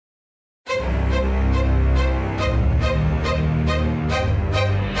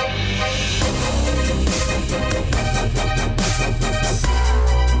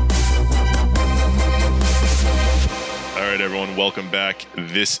everyone. Welcome back.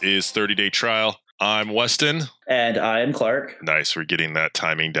 This is 30 Day Trial. I'm Weston. And I am Clark. Nice. We're getting that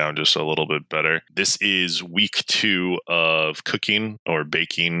timing down just a little bit better. This is week 2 of cooking or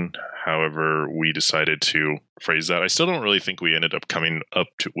baking, however we decided to phrase that. I still don't really think we ended up coming up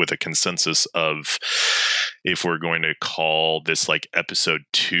with a consensus of if we're going to call this like episode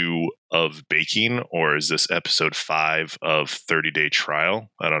 2 of baking, or is this episode 5 of 30 Day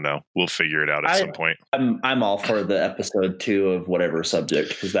Trial? I don't know. We'll figure it out at some point. I'm all for the episode 2 of whatever subject,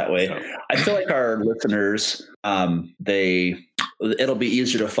 because that way I feel like our listeners, it'll be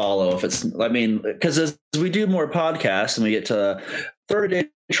easier to follow if it's, because as we do more podcasts and we get to 30 Day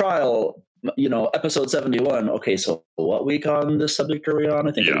Trial, episode 71. Okay, so what week on this subject are we on?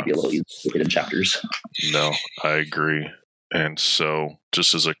 I think it would be a little easier to get in chapters. No, I agree. And so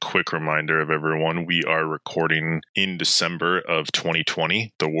just as a quick reminder of everyone, we are recording in December of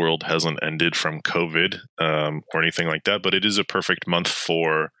 2020. The world hasn't ended from COVID or anything like that, but it is a perfect month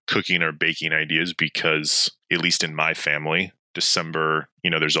for cooking or baking ideas because, at least in my family, December,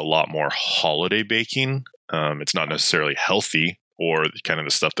 there's a lot more holiday baking. It's not necessarily healthy or kind of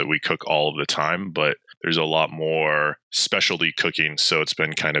the stuff that we cook all of the time, but there's a lot more specialty cooking. So it's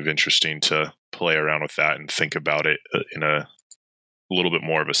been kind of interesting to play around with that and think about it in a little bit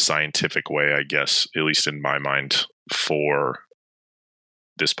more of a scientific way, I guess, at least in my mind, for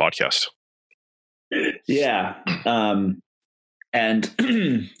this podcast. Yeah. And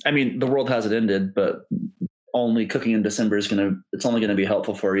the world hasn't ended, but only cooking in December it's only going to be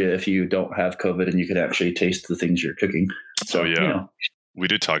helpful for you if you don't have COVID and you can actually taste the things you're cooking. So, we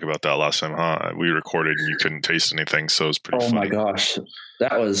did talk about that last time, huh? We recorded and you couldn't taste anything, so it was pretty funny. Oh my gosh.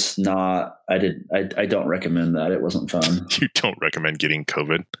 That was not, I don't recommend that. It wasn't fun. You don't recommend getting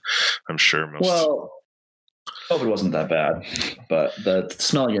COVID? I'm sure most. Well, COVID wasn't that bad, but the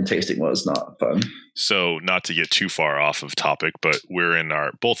smelling and tasting was not fun. So not to get too far off of topic, but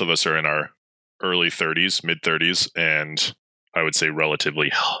both of us are in our early 30s, mid 30s, and I would say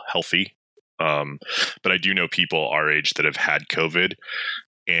relatively healthy. But I do know people our age that have had COVID,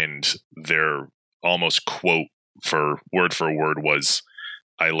 and their almost quote for word was,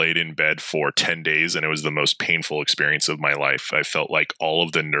 I laid in bed for 10 days and it was the most painful experience of my life. I felt like all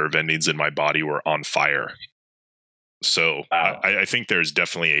of the nerve endings in my body were on fire. So wow. I think there's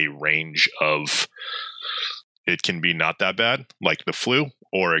definitely a range of, it can be not that bad, like the flu,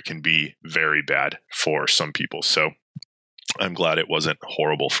 or it can be very bad for some people. So I'm glad it wasn't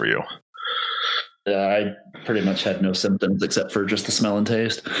horrible for you. I pretty much had no symptoms except for just the smell and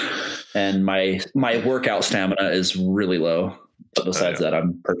taste. And my workout stamina is really low. But besides that,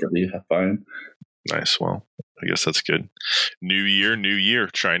 I'm perfectly fine. Nice. Well, I guess that's good. New year,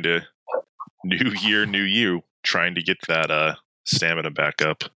 trying to get that stamina back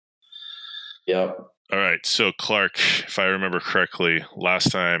up. Yep. All right. So Clark, if I remember correctly,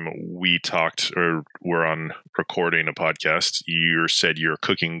 last time we talked or were on recording a podcast, you said your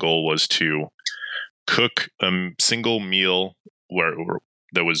cooking goal was to cook a single meal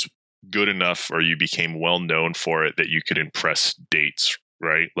that was good enough, or you became well known for it, that you could impress dates,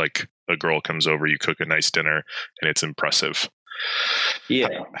 right? Like a girl comes over, you cook a nice dinner, and it's impressive. Yeah.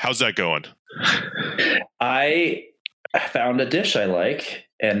 How's that going? I found a dish I like,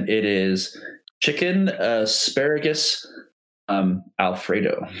 and it is chicken asparagus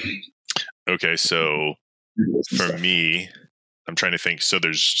Alfredo. Okay, so for me, I'm trying to think. So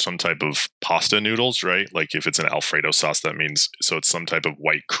there's some type of pasta noodles, right? Like if it's an Alfredo sauce, that means, so it's some type of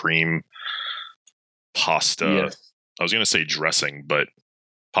white cream pasta. Yes. I was going to say dressing, but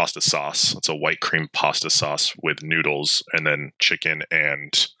pasta sauce. It's a white cream pasta sauce with noodles and then chicken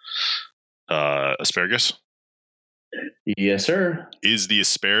and asparagus. Yes, sir. Is the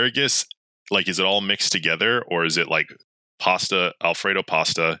asparagus, is it all mixed together, or is it like pasta, Alfredo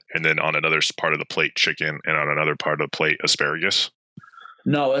pasta, and then on another part of the plate chicken, and on another part of the plate asparagus?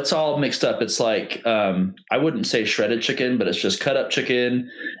 No, it's all mixed up. It's like, I wouldn't say shredded chicken, but it's just cut up chicken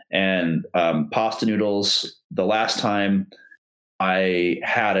and pasta noodles. The last time I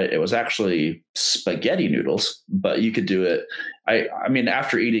had it, it was actually spaghetti noodles, but you could do it. I mean,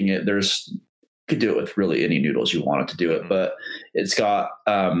 after eating it, you could do it with really any noodles you wanted to do it, but it's got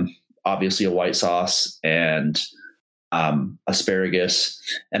obviously a white sauce and asparagus,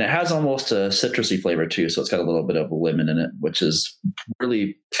 and it has almost a citrusy flavor too. So it's got a little bit of lemon in it, which is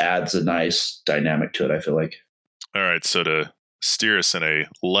really adds a nice dynamic to it, I feel like. All right. So to steer us in a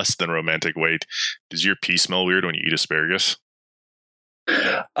less than romantic way, does your pee smell weird when you eat asparagus?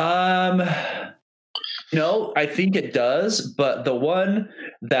 No, I think it does. But the one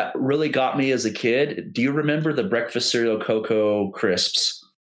that really got me as a kid, do you remember the breakfast cereal Cocoa Crisps?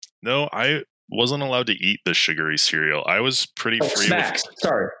 No, I wasn't allowed to eat the sugary cereal. I was pretty free Smacks. with.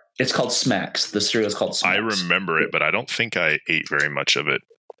 Sorry, it's called Smacks. The cereal is called Smacks. I remember it, but I don't think I ate very much of it.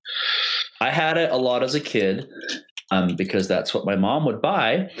 I had it a lot as a kid because that's what my mom would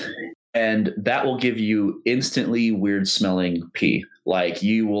buy. And that will give you instantly weird smelling pee. Like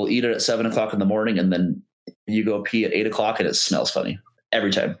you will eat it at 7:00 in the morning and then you go pee at 8:00 and it smells funny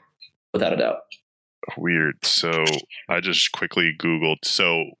every time, without a doubt. Weird. So I just quickly Googled.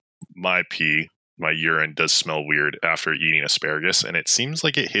 So my urine does smell weird after eating asparagus, and it seems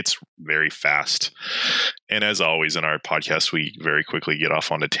like it hits very fast. And as always in our podcast, we very quickly get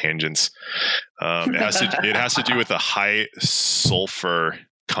off onto tangents. It has to do with the high sulfur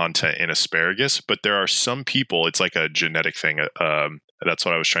content in asparagus, but there are some people, it's like a genetic thing. That's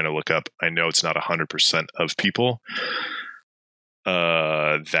what I was trying to look up. I know it's not 100% of people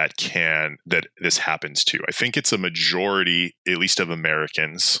that this happens to. I think it's a majority, at least of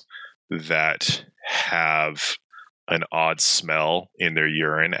Americans, that have an odd smell in their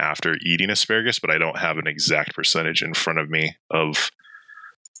urine after eating asparagus, but I don't have an exact percentage in front of me of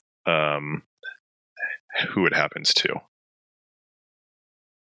who it happens to.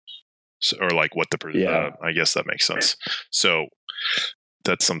 So, or like what I guess that makes sense. So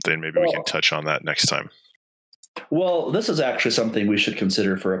that's something maybe we can touch on that next time. Well, this is actually something we should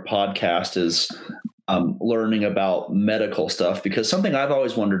consider for a podcast is learning about medical stuff, because something I've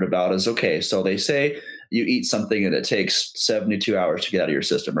always wondered about is, okay, so they say you eat something and it takes 72 hours to get out of your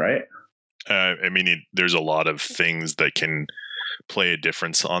system, right? I mean, there's a lot of things that can play a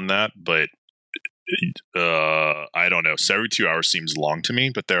difference on that, but I don't know. 72 hours seems long to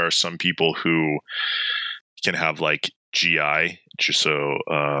me, but there are some people who can have like GI,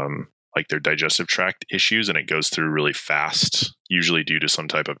 like their digestive tract issues, and it goes through really fast, usually due to some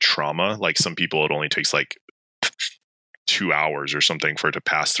type of trauma. Like some people, it only takes like 2 hours or something for it to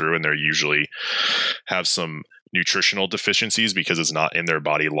pass through, and they usually have some nutritional deficiencies because it's not in their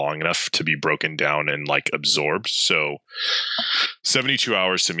body long enough to be broken down and like absorbed. So 72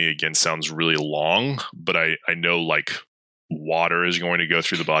 hours to me again sounds really long, but I know like water is going to go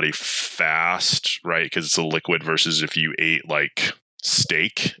through the body fast, right? Because it's a liquid versus if you ate like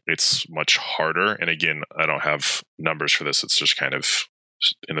steak, it's much harder. And again, I don't have numbers for this. It's just kind of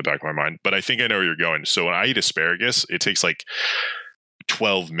in the back of my mind, but I think I know where you're going. So when I eat asparagus, it takes like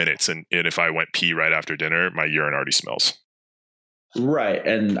 12 minutes. And if I went pee right after dinner, my urine already smells. Right.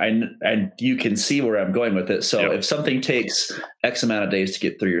 And you can see where I'm going with it. So Yep. If something takes X amount of days to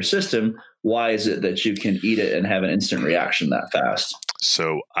get through your system, why is it that you can eat it and have an instant reaction that fast?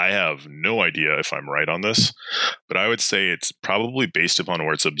 So I have no idea if I'm right on this, but I would say it's probably based upon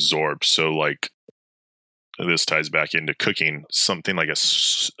where it's absorbed. So like this ties back into cooking, something like a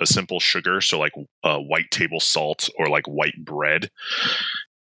simple sugar. So like white table salt or like white bread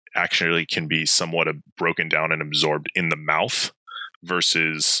actually can be somewhat broken down and absorbed in the mouth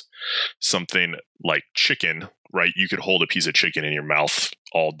versus something like chicken, right? You could hold a piece of chicken in your mouth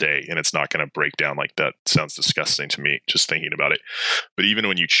all day and it's not going to break down like that. Sounds disgusting to me just thinking about it. But even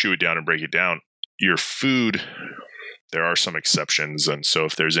when you chew it down and break it down, your food, there are some exceptions. And so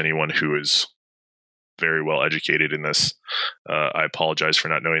if there's anyone who is very well educated in this, I apologize for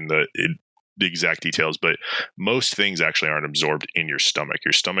not knowing the exact details, but most things actually aren't absorbed in your stomach.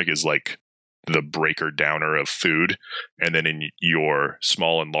 Your stomach is like the breaker downer of food. And then in your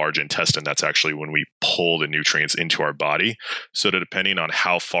small and large intestine, that's actually when we pull the nutrients into our body. So that depending on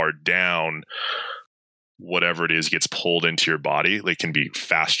how far down whatever it is gets pulled into your body, they can be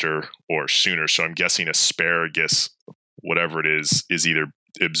faster or sooner. So I'm guessing asparagus, whatever it is either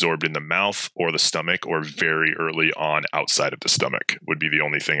absorbed in the mouth or the stomach or very early on outside of the stomach would be the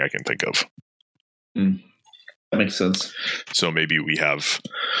only thing I can think of. That makes sense. So maybe we have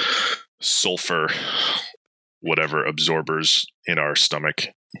sulfur, whatever absorbers in our stomach.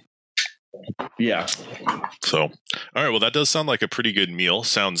 Yeah. So, all right. Well, that does sound like a pretty good meal.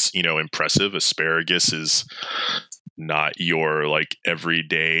 Sounds, impressive. Asparagus is not your like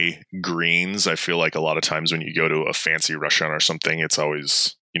everyday greens. I feel like a lot of times when you go to a fancy restaurant or something, it's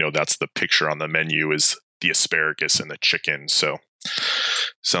always, that's the picture on the menu is the asparagus and the chicken. So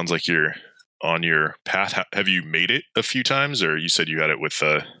sounds like you're on your path. Have you made it a few times, or you said you had it with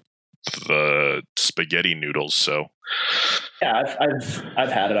the spaghetti noodles? So yeah,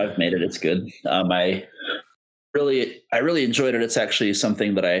 I've had it. I've made it. It's good. I really enjoyed it. It's actually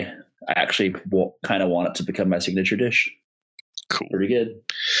something that I actually kind of want it to become my signature dish. Cool. Pretty good.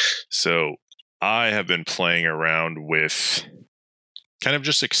 So I have been playing around with kind of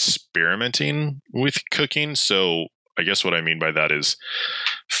just experimenting with cooking. So I guess what I mean by that is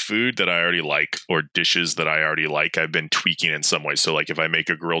food that I already like or dishes that I already like, I've been tweaking in some way. So like if I make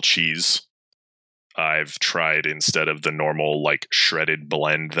a grilled cheese, I've tried, instead of the normal like shredded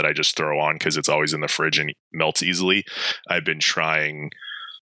blend that I just throw on because it's always in the fridge and melts easily, I've been trying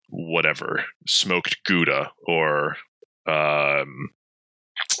whatever, smoked Gouda or a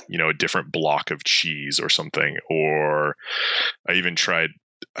different block of cheese or something. Or I even tried,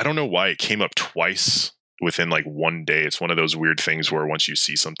 I don't know why it came up twice within like one day. It's one of those weird things where once you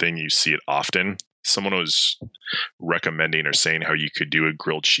see something, you see it often. Someone was recommending or saying how you could do a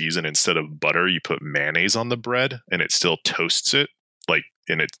grilled cheese and instead of butter, you put mayonnaise on the bread and it still toasts it.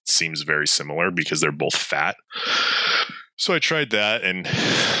 And it seems very similar because they're both fat. So I tried that and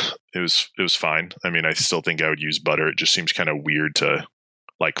it was fine. I mean, I still think I would use butter. It just seems kind of weird to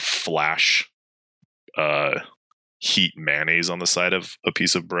like flash heat mayonnaise on the side of a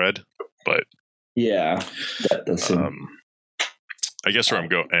piece of bread. But yeah, that does seem... I guess where I'm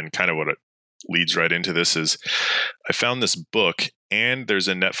going, and kind of what it leads right into this, is I found this book and there's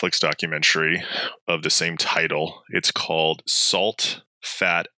a Netflix documentary of the same title. It's called Salt,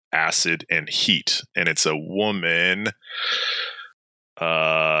 Fat, Acid, and Heat. And it's a woman.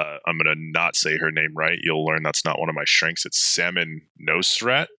 I'm going to not say her name right. You'll learn that's not one of my strengths. It's Samin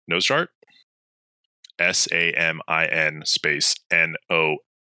Nosrat. SAMIN space NOSRAT.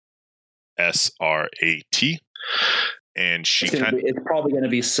 And it's probably going to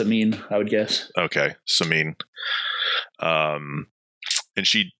be Samin, I would guess. Okay, Samin. And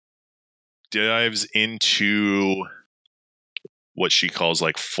she dives into what she calls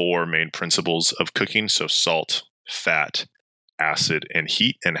like 4 main principles of cooking. So salt, fat, acid, and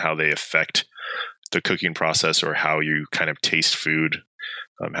heat, and how they affect the cooking process, or how you kind of taste food,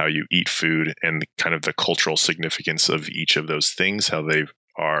 how you eat food, and kind of the cultural significance of each of those things, how they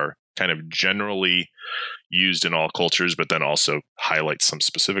are kind of generally used in all cultures, but then also highlight some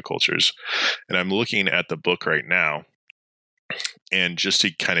specific cultures. And I'm looking at the book right now, and just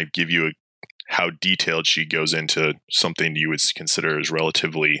to kind of give you how detailed she goes into something you would consider as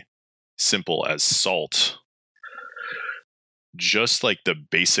relatively simple as salt. Just like the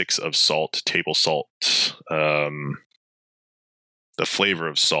basics of salt, table salt, the flavor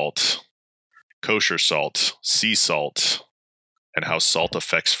of salt, kosher salt, sea salt, and how salt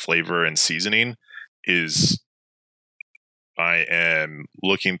affects flavor and seasoning is, I am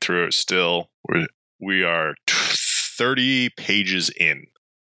looking through it still. We are 30 pages in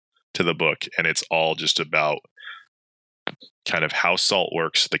to the book, and it's all just about kind of how salt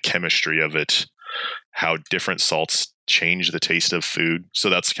works, the chemistry of it, how different salts change the taste of food. So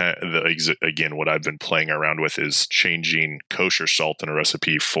that's kind of again, what I've been playing around with is changing kosher salt in a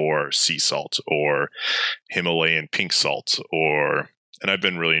recipe for sea salt or Himalayan pink salt, and I've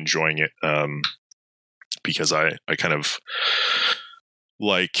been really enjoying it because I kind of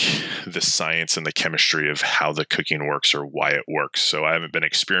like the science and the chemistry of how the cooking works or why it works. So I haven't been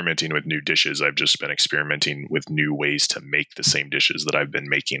experimenting with new dishes. I've just been experimenting with new ways to make the same dishes that I've been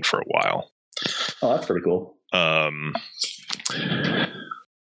making for a while. Oh, that's pretty cool.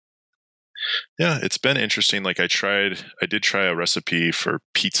 Yeah, it's been interesting. Like I did try a recipe for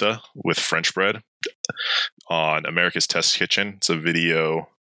pizza with French bread on America's Test Kitchen. It's a video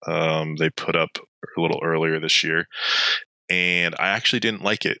they put up a little earlier this year, and I actually didn't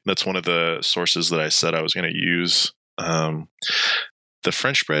like it. That's one of the sources that I said I was going to use. The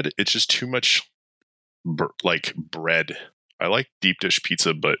French bread, it's just too much like bread. I like deep dish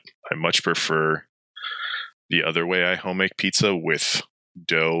pizza, but I much prefer the other way I home make pizza, with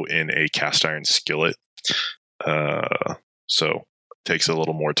dough in a cast iron skillet. So it takes a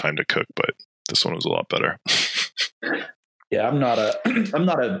little more time to cook, but this one was a lot better. Yeah, I'm not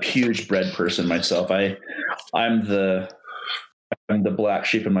a huge bread person myself. I'm the black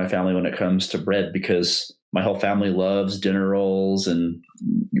sheep in my family when it comes to bread, because my whole family loves dinner rolls and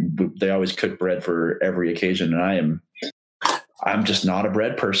they always cook bread for every occasion. And I'm just not a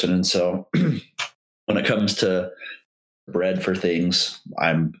bread person. And so when it comes to bread for things,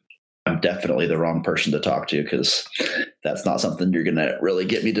 I'm definitely the wrong person to talk to, because that's not something you're going to really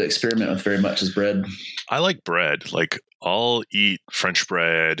get me to experiment with very much, as bread. I like bread. Like I'll eat French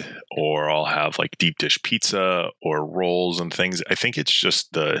bread, or I'll have like deep dish pizza or rolls and things. I think it's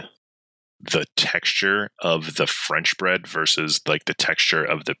just the texture of the French bread versus like the texture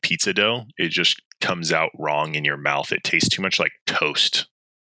of the pizza dough. It just comes out wrong in your mouth. It tastes too much like toast.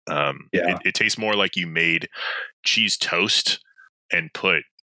 It tastes more like you made cheese toast and put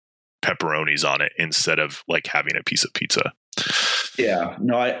pepperonis on it instead of like having a piece of pizza. Yeah,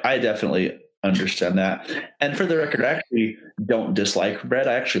 no, I definitely understand that. And for the record, I actually don't dislike bread.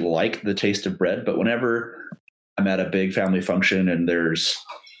 I actually like the taste of bread, but whenever I'm at a big family function and there's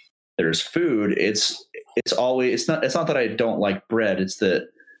food, it's not that I don't like bread. It's that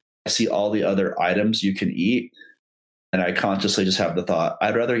I see all the other items you can eat, and I consciously just have the thought,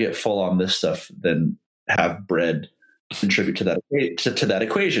 I'd rather get full on this stuff than have bread contribute to that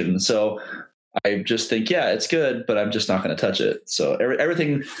equation. So I just think, yeah, it's good, but I'm just not going to touch it. So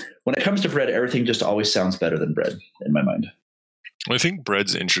everything, when it comes to bread, everything just always sounds better than bread in my mind. I think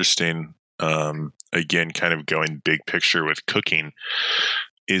bread's interesting. Again, kind of going big picture with cooking,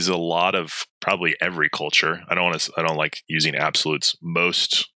 is a lot of probably every culture. I don't like using absolutes.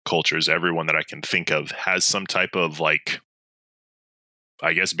 Most cultures, everyone that I can think of, has some type of like,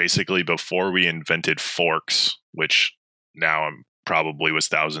 I guess basically before we invented forks, which now probably was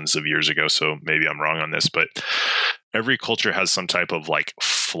thousands of years ago, so maybe I'm wrong on this, but every culture has some type of like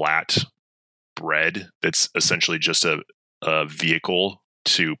flat bread that's essentially just a vehicle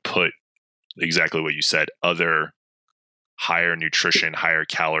to put exactly what you said, other higher nutrition, higher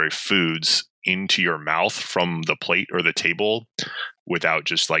calorie foods into your mouth from the plate or the table without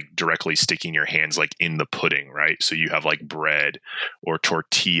just like directly sticking your hands like in the pudding, right? So you have like bread or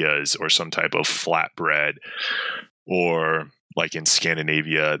tortillas or some type of flat bread, or like in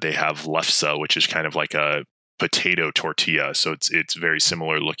Scandinavia, they have lefse, which is kind of like a potato tortilla. So it's very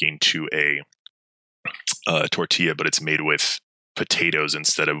similar looking to a tortilla, but it's made with potatoes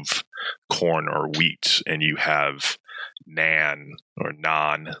instead of corn or wheat. And you have naan or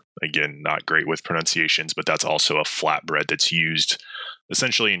naan, again, not great with pronunciations, but that's also a flatbread that's used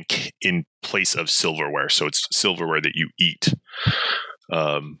essentially in place of silverware. So it's silverware that you eat.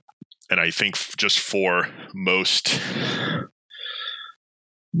 And I think just for most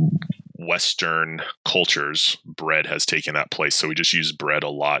Western cultures, bread has taken that place. So we just use bread a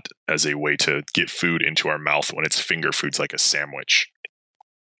lot as a way to get food into our mouth when it's finger foods like a sandwich.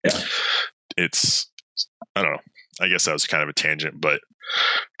 Yeah. I don't know. I guess that was kind of a tangent, but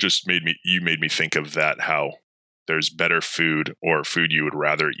just made me think of that, how there's better food or food you would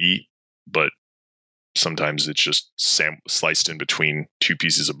rather eat, but sometimes it's just sliced in between two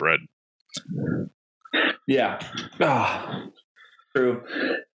pieces of bread. Yeah. True.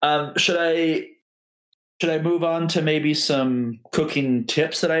 Should I move on to maybe some cooking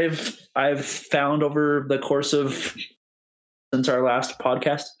tips that I've found over the course of since our last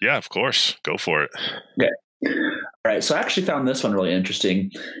podcast? Yeah, of course. Go for it. Okay. All right. So I actually found this one really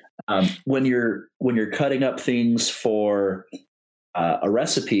interesting. When you're cutting up things for a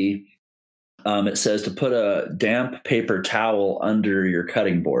recipe, it says to put a damp paper towel under your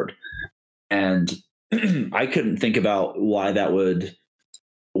cutting board. And I couldn't think about why that would,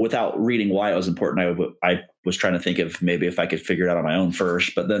 without reading why it was important. I was trying to think of maybe if I could figure it out on my own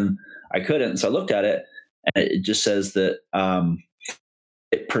first, but then I couldn't. So I looked at it, and it just says that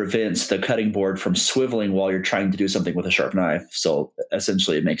it prevents the cutting board from swiveling while you're trying to do something with a sharp knife. So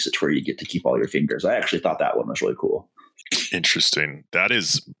essentially it makes it to where you get to keep all your fingers. I actually thought that one was really cool. Interesting. That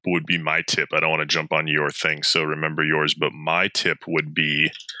would be my tip. I don't want to jump on your thing, so remember yours, but my tip would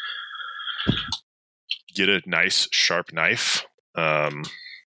be get a nice sharp knife.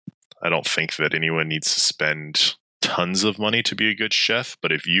 I don't think that anyone needs to spend tons of money to be a good chef,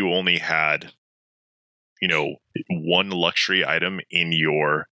 but if you only had, one luxury item in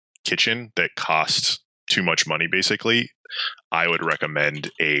your kitchen that costs too much money, basically, I would recommend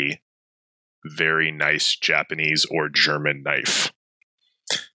a very nice Japanese or German knife.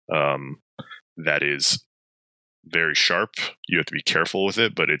 That is very sharp. You have to be careful with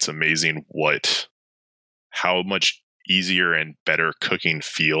it, but it's amazing how much easier and better cooking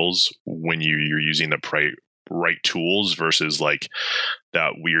feels when you're using the right tools versus like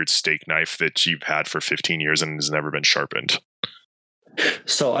that weird steak knife that you've had for 15 years and has never been sharpened.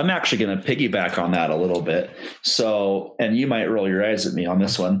 So I'm actually going to piggyback on that a little bit. So, and you might roll your eyes at me on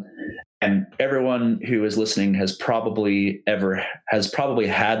this one. And everyone who is listening has probably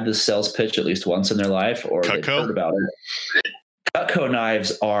had this sales pitch at least once in their life, or they've heard about it. Cutco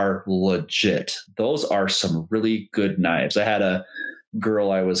knives are legit. Those are some really good knives. I had a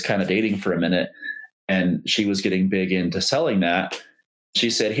girl I was kind of dating for a minute, and she was getting big into selling that. She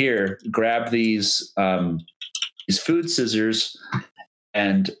said, "Here, grab these food scissors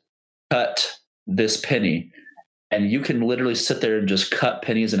and cut this penny." And you can literally sit there and just cut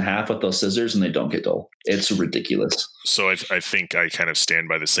pennies in half with those scissors, and they don't get dull. It's ridiculous. So I think I kind of stand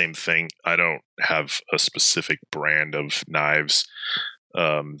by the same thing. I don't have a specific brand of knives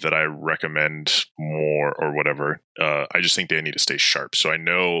that I recommend more or whatever. I just think they need to stay sharp. So I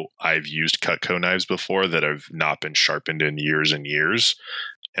know I've used Cutco knives before that have not been sharpened in years and years.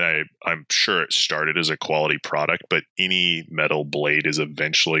 And I'm sure it started as a quality product, but any metal blade is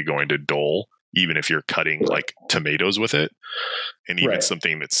eventually going to dull, even if you're cutting like tomatoes with it. And even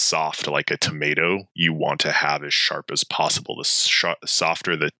something that's soft like a tomato, you want to have as sharp as possible. The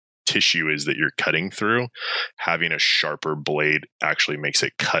softer the tissue is that you're cutting through, having a sharper blade actually makes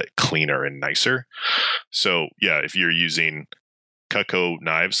it cut cleaner and nicer. So yeah, if you're using Cutco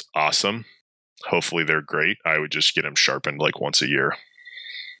knives, awesome. Hopefully they're great. I would just get them sharpened like once a year.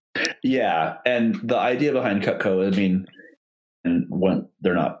 Yeah, and the idea behind Cutco, I mean, and when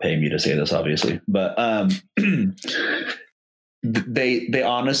they're not paying me to say this, obviously, but they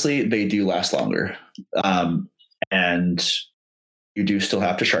honestly, they do last longer, and you do still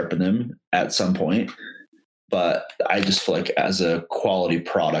have to sharpen them at some point. But I just feel like as a quality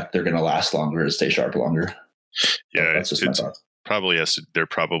product, they're going to last longer and stay sharp longer. Yeah, that's just my thoughts. They're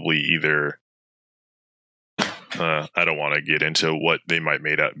probably either. I don't want to get into what they might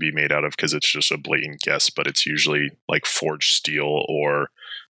be made out of because it's just a blatant guess, but it's usually like forged steel or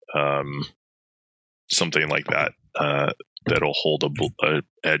something like that that'll hold a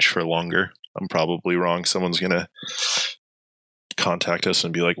edge for longer. I'm probably wrong. Someone's gonna contact us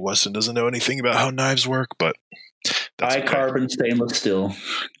and be like, Weston doesn't know anything about how knives work, but that's high carbon stainless steel.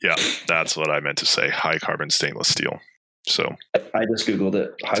 Yeah, that's what I meant to say. High carbon stainless steel. So I just Googled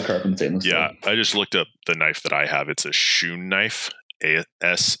it. High carbon stainless steel. Yeah, I just looked up the knife that I have. It's a Shun knife,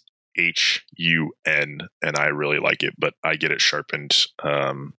 ASHUN, and I really like it, but I get it sharpened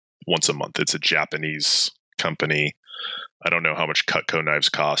once a month. It's a Japanese company. I don't know how much Cutco knives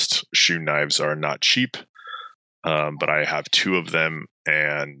cost. Shun knives are not cheap, but I have two of them,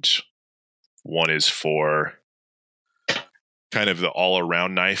 and one is for kind of the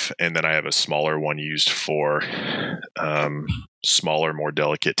all-around knife, and then I have a smaller one used for smaller, more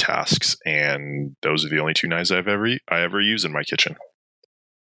delicate tasks, and those are the only two knives I ever use in my kitchen.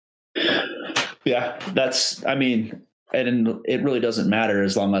 Yeah, and it really doesn't matter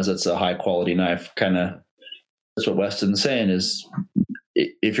as long as it's a high-quality knife. Kind of, that's what Weston's saying is,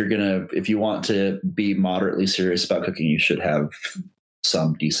 if you want to be moderately serious about cooking, you should have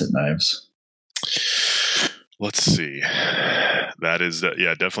some decent knives. Let's see. That is,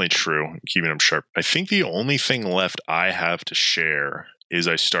 definitely true. Keeping them sharp. I think the only thing left I have to share is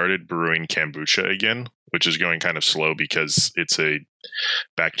I started brewing kombucha again, which is going kind of slow because it's a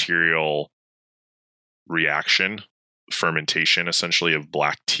bacterial reaction, fermentation essentially of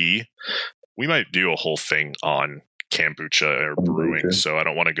black tea. We might do a whole thing on kombucha or brewing, so I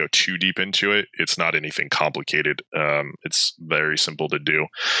don't want to go too deep into it. It's not anything complicated. It's very simple to do,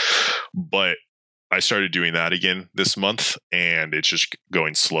 but I started doing that again this month, and it's just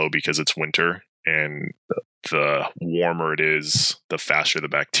going slow because it's winter, and the warmer it is, the faster the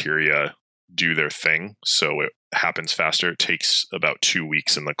bacteria do their thing. So it happens faster. It takes about 2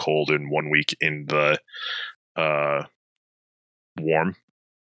 weeks in the cold and 1 week in the warm.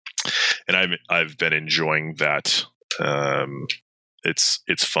 And I've been enjoying that.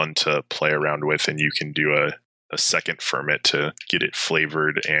 It's fun to play around with, and you can do a second ferment to get it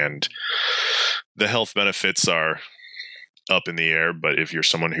flavored, and the health benefits are up in the air. But if you're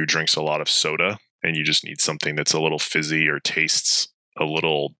someone who drinks a lot of soda and you just need something that's a little fizzy or tastes a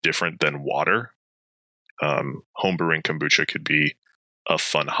little different than water, home brewing kombucha could be a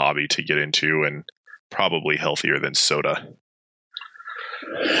fun hobby to get into, and probably healthier than soda.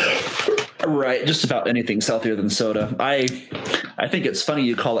 Right, just about anything's healthier than soda. I think it's funny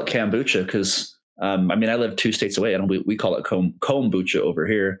you call it kombucha because I live 2 states away, and we call it kombucha over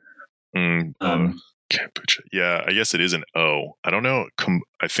here. Kombucha. Yeah, I guess it is an O. I don't know.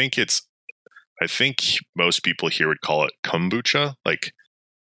 I think most people here would call it kombucha, like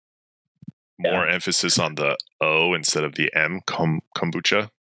more emphasis on the O instead of the M. Kombucha,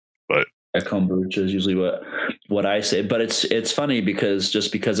 but kombucha is usually what I say. But it's funny because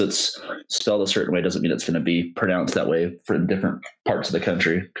just because it's spelled a certain way doesn't mean it's going to be pronounced that way for different parts of the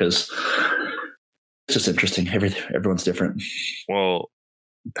country. Because it's just interesting. Everyone's different. Well,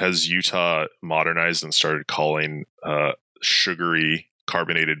 has Utah modernized and started calling sugary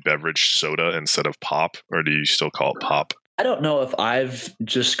carbonated beverage soda instead of pop, or do you still call it pop? I don't know if I've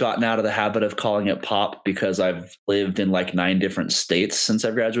just gotten out of the habit of calling it pop because I've lived in like 9 different states since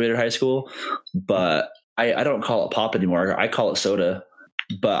I've graduated high school, but I don't call it pop anymore. I call it soda,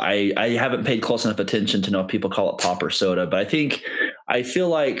 but I haven't paid close enough attention to know if people call it pop or soda. But I feel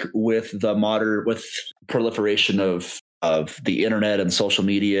like with proliferation of the internet and social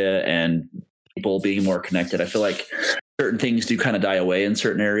media and people being more connected, I feel like certain things do kind of die away in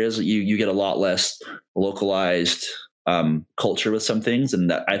certain areas. You get a lot less localized culture with some things,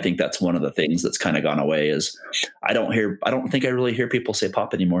 and I think that's one of the things that's kind of gone away. Is I don't think I really hear people say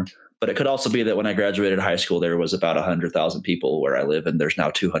pop anymore. But it could also be that when I graduated high school, there was about 100,000 people where I live, and there's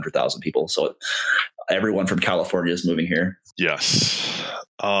now 200,000 people. So everyone from California is moving here. Yes.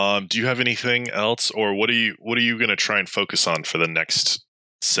 Do you have anything else, or what are you going to try and focus on for the next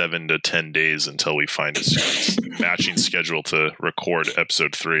 7 to 10 days until we find a matching schedule to record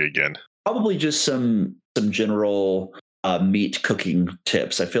episode 3 again. Probably just some general meat cooking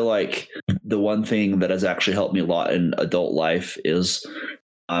tips. I feel like the one thing that has actually helped me a lot in adult life is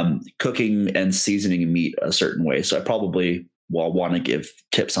cooking and seasoning meat a certain way. So I probably will want to give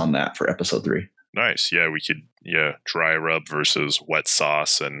tips on that for episode 3. Nice. Yeah, we could, dry rub versus wet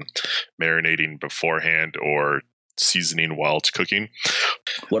sauce and marinating beforehand or seasoning while it's cooking.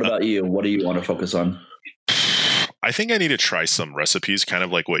 What about you? What do you want to focus on? I think I need to try some recipes, kind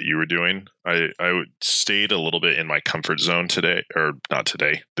of like what you were doing. I stayed a little bit in my comfort zone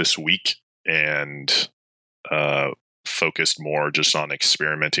this week, and focused more just on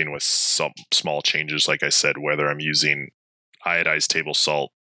experimenting with some small changes. Like I said, whether I'm using iodized table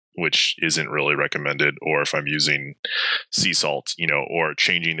salt, which isn't really recommended, or if I'm using sea salt, or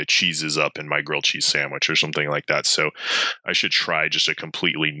changing the cheeses up in my grilled cheese sandwich or something like that. So I should try just a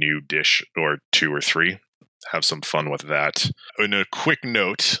completely new dish or 2 or 3. Have some fun with that. And a quick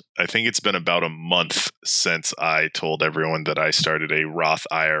note, I think it's been about a month since I told everyone that I started a Roth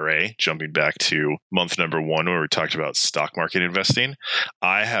IRA, jumping back to month number 1 where we talked about stock market investing.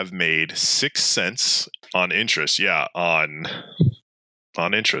 I have made 6 cents on interest.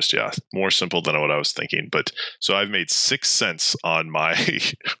 On interest. Yeah. More simple than what I was thinking. But so I've made 6 cents on my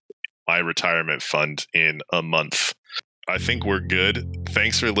retirement fund in a month. I think we're good.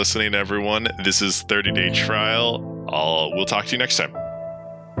 Thanks for listening, everyone. This is 30 Day Trial. We'll talk to you next time.